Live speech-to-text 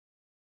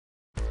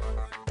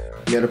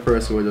Me the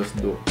person who just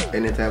do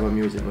any type of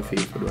music I feel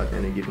for do at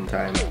any given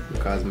time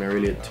because I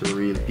relate to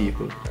real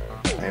people.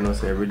 I know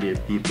so everyday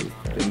people,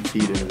 them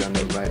feelings and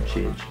their vibe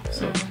change.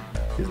 So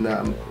it's not,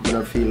 I'm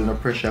not feeling no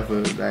pressure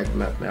for like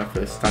I have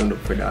to stand up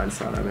for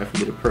dancehall. I have to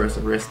be the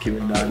person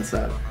rescuing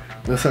dancehall.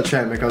 Just to try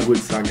and make a good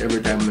song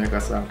every time I make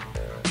a song.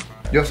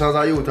 Just as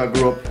a youth I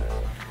grew up,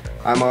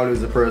 I'm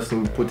always the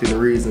person putting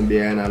reason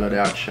behind all of the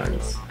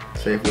actions.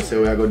 So if we say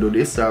we're going to do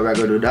this or we're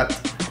going to do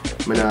that,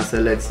 I don't say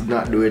let's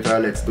not do it or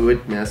let's do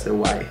it, I say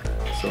why.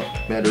 So I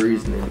have the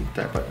reasoning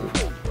type of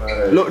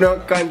thing. Look now,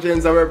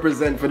 Konshens I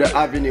represent for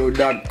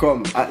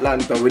DaAvenue.com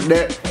Atlanta with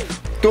that.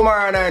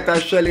 Tomorrow night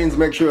at Shellings,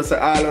 make sure you say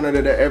all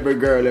under the every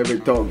girl,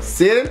 every tongue.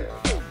 See?